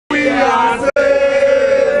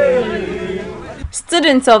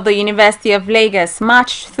Students of the University of Lagos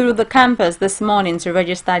marched through the campus this morning to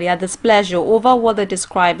register their displeasure over what they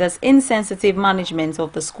described as insensitive management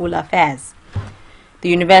of the school affairs. The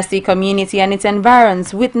university community and its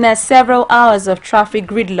environs witnessed several hours of traffic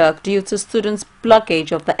gridlock due to students'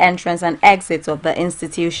 blockage of the entrance and exits of the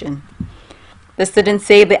institution. The students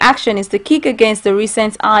say the action is to kick against the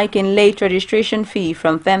recent hike in late registration fee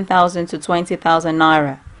from 10,000 to 20,000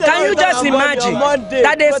 naira. Can you just imagine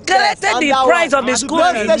that they escalated the price of the school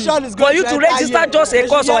for you to register just a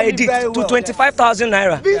course or a date to 25,000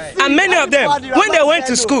 naira? And many of them, when they went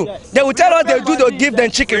to school, they would tell us they do to give them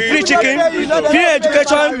free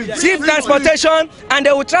education, free transportation, and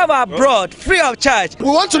they would travel abroad free of charge. We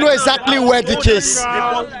want to know exactly where the case.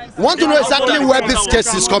 We want to know exactly where this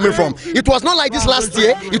case is coming from. It was not like this last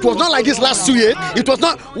year. It was not like this last 2 years. It was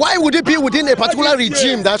not. Why would it be within a particular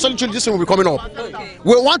regime that actually this thing will be coming up?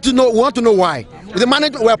 We want to know why.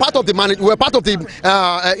 We're part of the management. We're part of the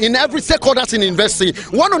in every stakeholders in investing.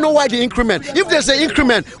 We want to know why the increment. If there's an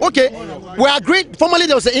increment, okay, we agreed. Formally,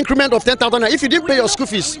 there was an increment of 10,000. If you didn't pay your school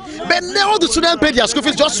fees, but now all the students paid their school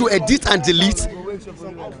fees just to edit and delete.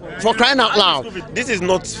 For crying out loud! This is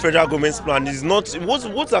not federal government's plan. It's not.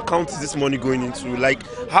 What account is this money going into? Like,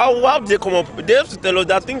 how did they come up? They have to tell us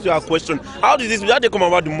that things we are questioned. How did they come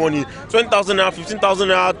about the money? 20,000 naira, 15,000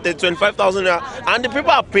 naira, 25,000 naira, and the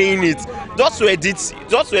people are paying it just to edit.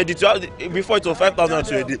 Before it was 5,000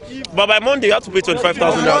 to edit, but by Monday you have to pay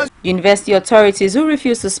 25,000 naira. University authorities who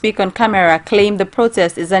refuse to speak on camera claim the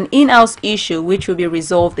protest is an in-house issue which will be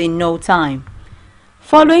resolved in no time.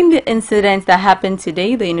 Following the incident that happened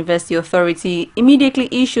today, the University Authority immediately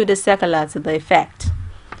issued a circular to the effect.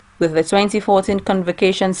 With the 2014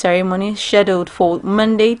 convocation ceremony scheduled for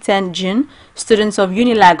Monday, 10 June, students of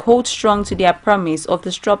UNILAG hold strong to their promise of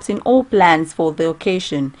disrupting all plans for the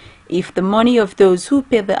occasion if the money of those who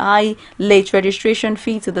pay the high late registration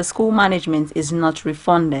fee to the school management is not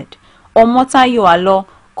refunded. Omotayo,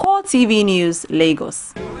 Core TV News,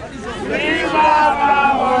 Lagos.